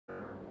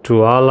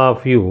to all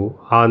of you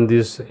on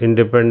this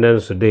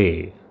Independence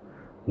Day.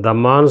 The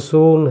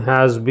monsoon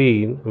has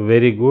been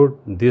very good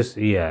this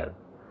year.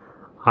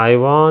 I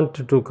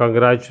want to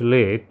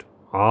congratulate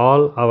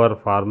all our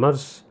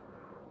farmers,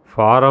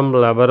 farm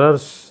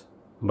laborers,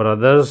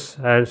 brothers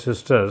and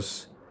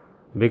sisters,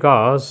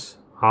 because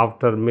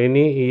after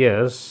many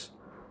years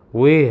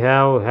we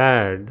have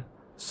had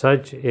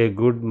such a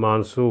good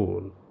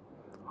monsoon.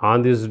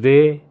 On this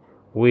day,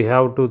 we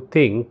have to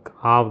think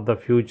of the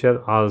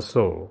future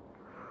also.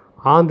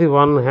 On the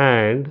one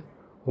hand,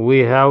 we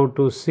have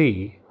to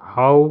see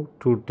how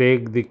to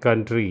take the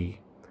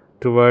country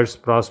towards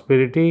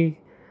prosperity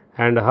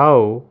and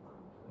how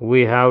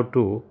we have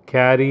to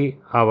carry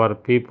our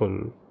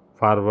people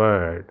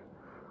forward.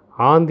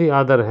 On the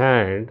other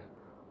hand,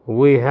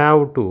 we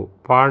have to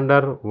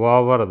ponder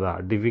over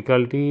the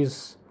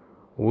difficulties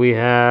we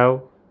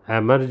have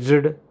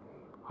emerged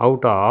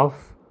out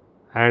of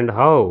and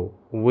how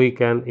we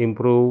can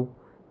improve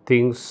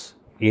things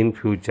in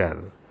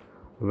future.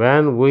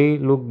 When we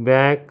look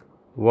back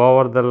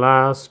over the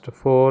last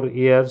 4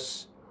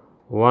 years,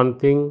 one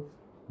thing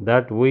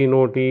that we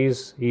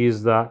notice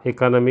is the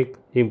economic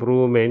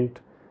improvement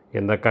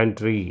in the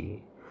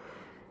country.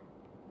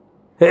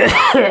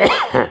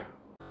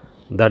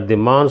 That the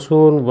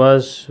monsoon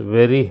was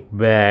very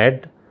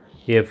bad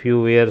a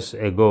few years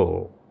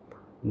ago.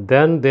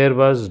 Then there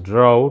was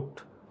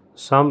drought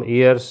some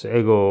years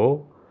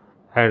ago,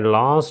 and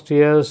last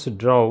year's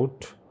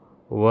drought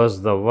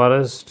was the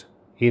worst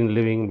in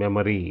living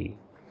memory.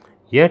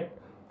 Yet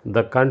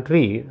the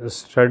country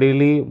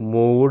steadily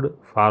moved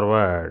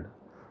forward.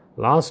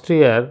 Last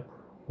year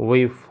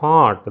we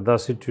fought the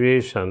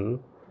situation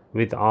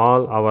with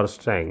all our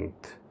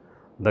strength.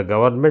 The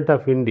government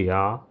of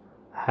India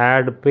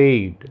had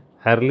paid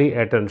early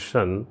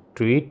attention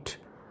to it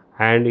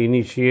and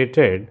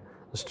initiated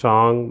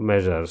strong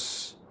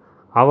measures.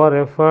 Our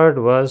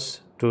effort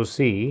was to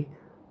see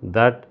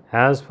that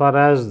as far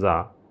as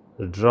the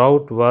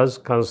drought was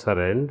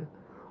concerned,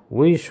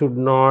 we should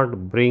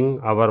not bring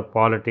our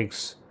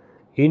politics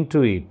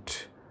into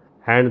it,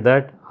 and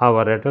that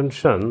our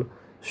attention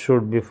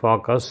should be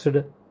focused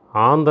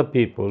on the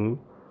people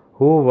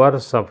who were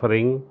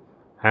suffering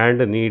and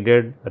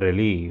needed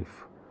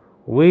relief.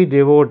 We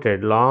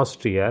devoted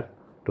last year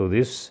to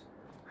this,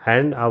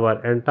 and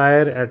our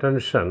entire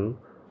attention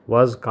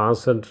was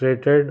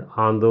concentrated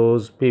on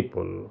those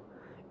people.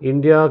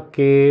 India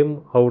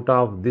came out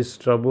of this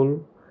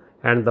trouble,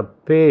 and the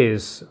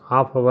pace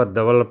of our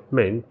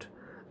development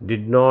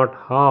did not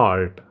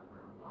halt,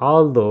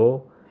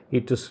 although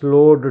it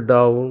slowed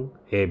down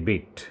a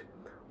bit.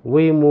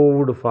 We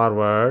moved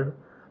forward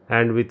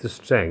and with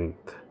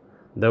strength.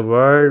 The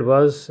world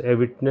was a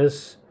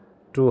witness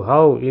to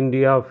how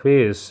India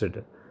faced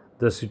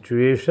the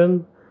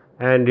situation,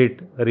 and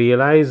it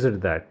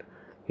realized that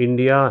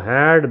India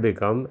had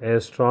become a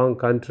strong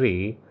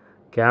country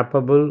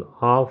capable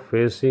of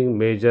facing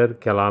major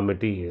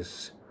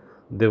calamities.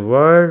 The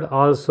world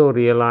also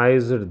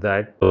realized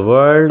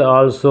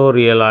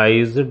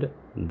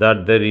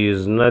that there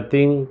is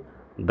nothing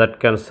that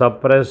can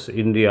suppress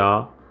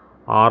India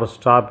or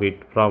stop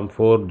it from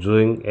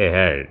forging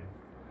ahead.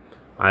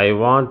 I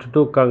want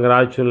to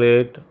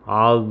congratulate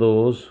all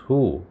those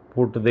who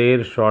put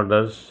their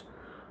shoulders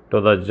to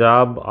the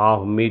job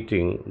of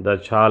meeting the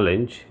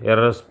challenge,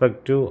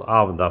 irrespective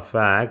of the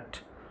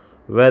fact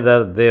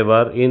whether they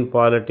were in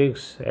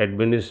politics,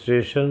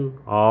 administration,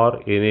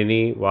 or in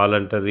any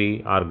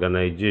voluntary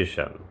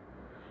organization.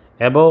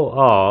 Above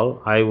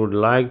all, I would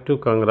like to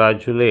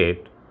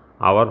congratulate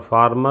our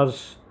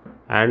farmers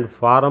and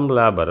farm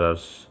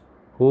laborers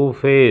who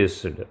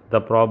faced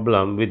the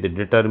problem with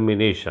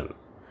determination.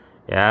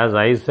 As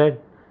I said,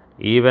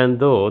 even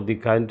though the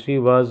country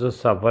was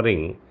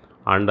suffering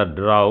under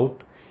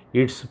drought,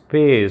 its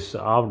pace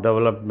of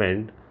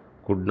development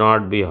could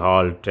not be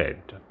halted.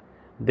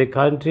 The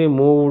country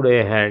moved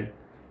ahead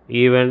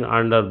even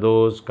under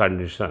those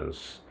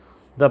conditions.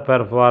 The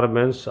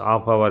performance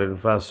of our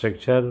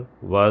infrastructure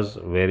was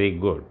very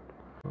good.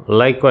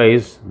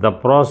 Likewise, the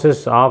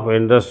process of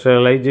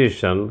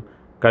industrialization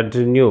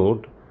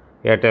continued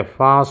at a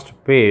fast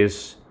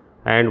pace,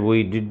 and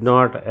we did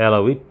not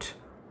allow it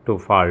to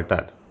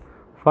falter.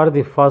 For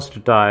the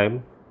first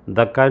time,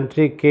 the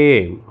country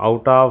came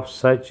out of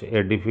such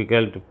a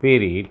difficult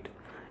period,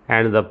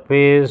 and the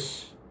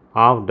pace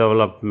of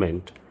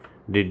development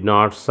did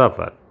not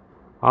suffer.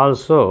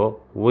 Also,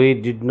 we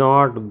did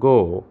not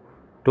go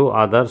to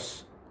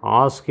others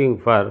asking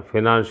for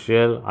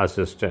financial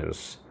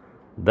assistance.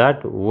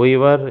 That we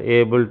were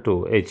able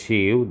to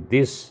achieve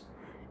this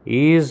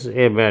is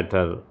a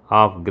matter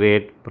of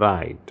great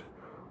pride.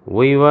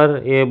 We were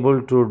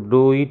able to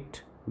do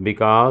it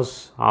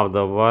because of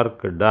the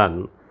work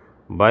done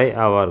by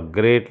our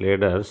great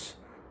leaders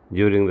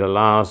during the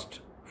last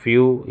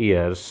few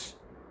years,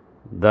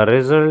 the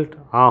result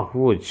of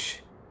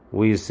which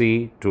we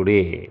see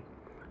today.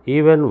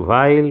 Even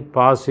while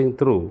passing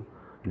through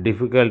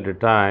difficult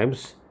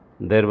times,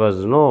 there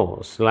was no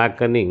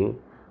slackening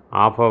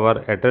of our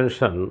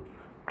attention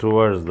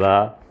towards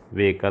the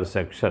weaker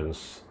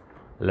sections.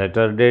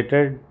 Letter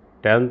dated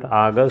 10th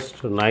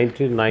August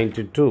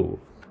 1992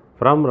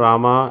 from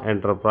Rama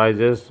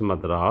Enterprises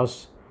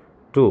Madras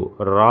to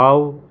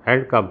Rao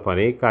and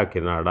Company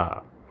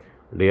Kakinada.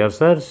 Dear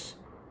sirs,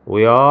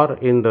 we are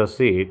in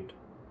receipt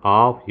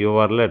of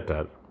your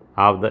letter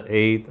of the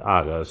 8th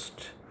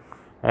August.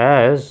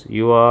 As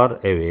you are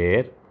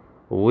aware,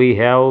 we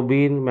have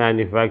been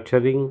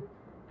manufacturing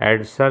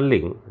and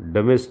selling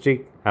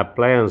domestic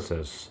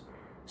appliances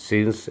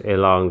since a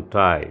long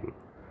time.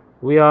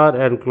 We are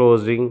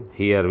enclosing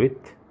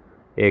herewith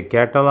a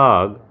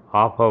catalogue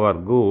of our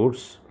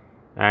goods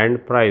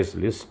and price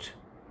list,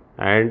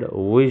 and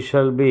we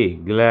shall be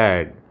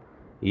glad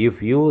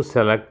if you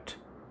select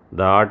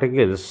the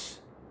articles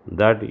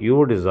that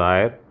you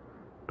desire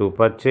to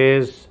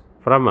purchase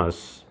from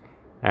us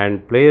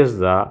and place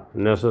the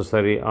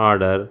necessary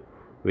order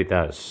with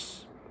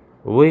us.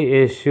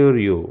 We assure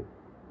you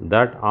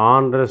that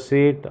on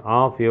receipt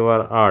of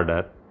your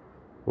order,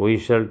 we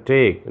shall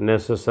take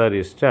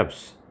necessary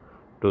steps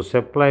to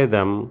supply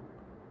them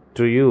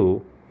to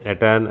you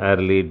at an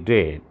early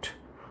date.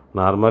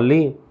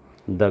 Normally,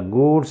 the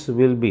goods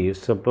will be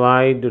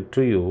supplied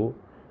to you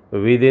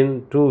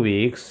within 2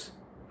 weeks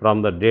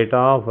from the date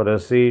of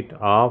receipt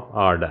of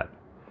order.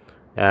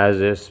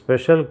 As a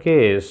special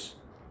case,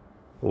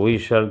 we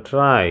shall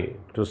try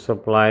to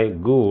supply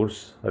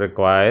goods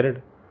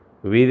required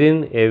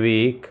within a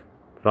week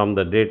from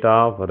the date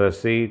of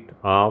receipt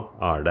of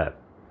order.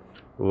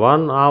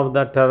 One of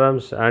the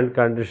terms and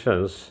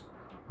conditions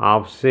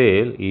of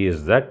sale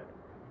is that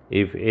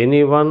if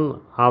any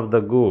one of the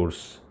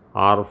goods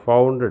are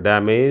found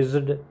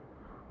damaged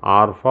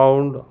or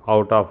found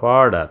out of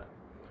order,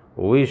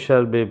 we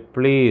shall be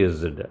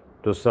pleased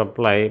to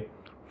supply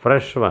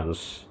fresh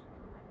ones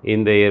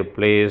in their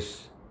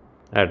place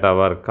at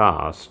our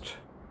cost.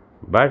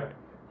 But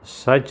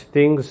such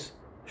things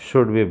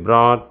should be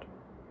brought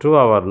to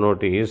our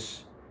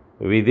notice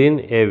within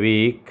a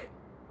week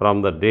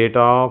from the date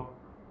of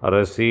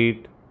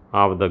receipt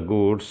of the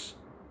goods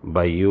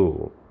by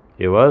you.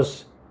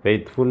 Yours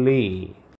faithfully,